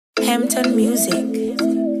Hampton Music.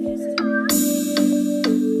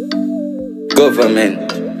 Govament.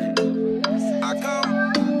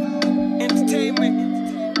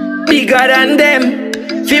 Bigger than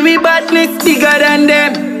them. Feel we badness bigger than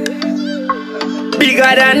them.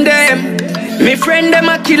 Bigger than them. Me friend them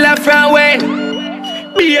a killer from when.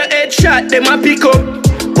 Be a headshot them a pick up.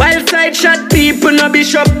 Wild side shot people no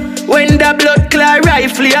bishop. When the blood clot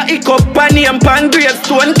rifle a hiccup. And name pan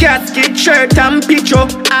gravestone casket shirt and picture.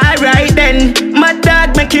 Alright then. My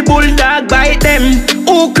dog make a bulldog bite them.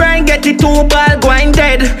 Who cry get it 2 ball going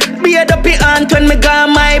dead. Be a dopey aunt when me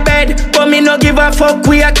gone my bed. But me no give a fuck,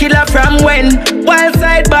 we a killer from when. Wild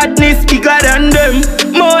side badness bigger than them.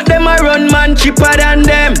 More them a run man cheaper than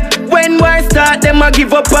them. When war start them a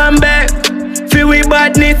give up and beg. Feel we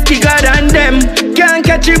badness bigger than them. Can't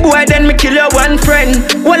catch a boy then me kill your one friend.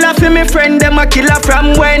 Well I feel me friend them a killer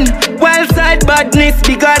from when. Wild side badness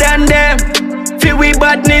bigger than them. Feel we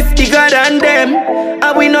badness bigger than them.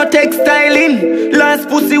 And we no textiling. Last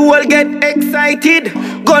pussy will get excited.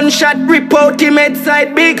 Gunshot rip out him head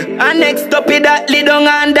side big. And next up it that lid on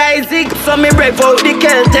and die zig. So me rev out the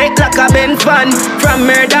Celtic like a Benz van. From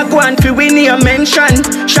murder go on fi we near mention.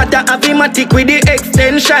 Shot a avimatic with the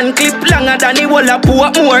extension. Clip longer than the wall a pour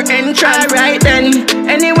more entrance. Alright then.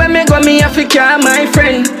 Anyway me go me have to call my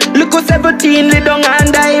friend. Look at 17 lid on and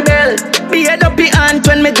die bell. Be a dopey aunt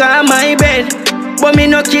when me go my bed. But me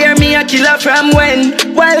no care, me a killer from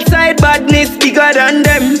when. Wild side badness bigger than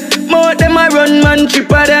them. More them a run man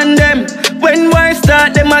cheaper than them. When war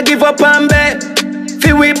start them a give up and bet.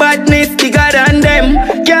 Feel we badness bigger than them.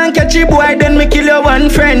 Can't catch a boy then me kill your one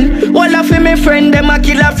friend. All of me friend them a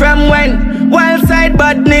killer from when. Wild side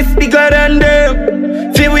badness bigger than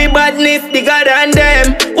them. Feel we badness bigger than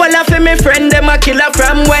them. All of me friend them a killer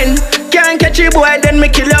from when. Can't catch a boy then me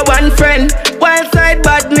kill your one friend. Wild side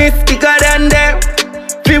badness bigger than them.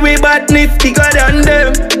 Feel we badness bigger than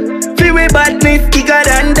them. Feel we badness bigger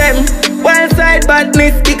than them. Wild side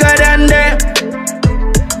badness bigger than them.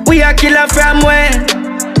 We a killer from when.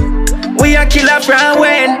 We a killer from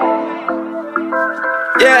when.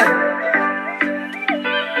 Yeah.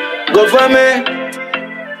 Govament.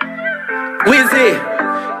 Wizzy.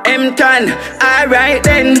 M-Ton. Alright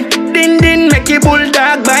then. Din make a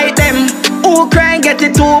bulldog bite them. Who cry get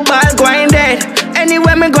it 2 ball going dead.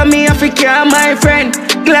 Anywhere me go me have to call my friend.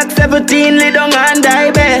 Glock 17 lay down and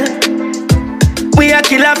die bell. We a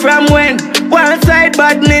killer from when. Wild side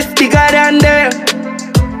badness bigger than them.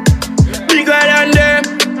 Bigger than them.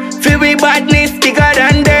 Feel we badness bigger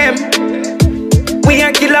than them. We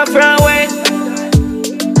a killer from when.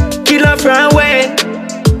 Killer from when.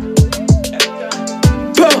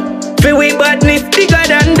 Feel we badness bigger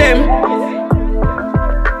than them.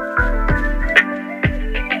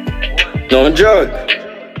 No joke.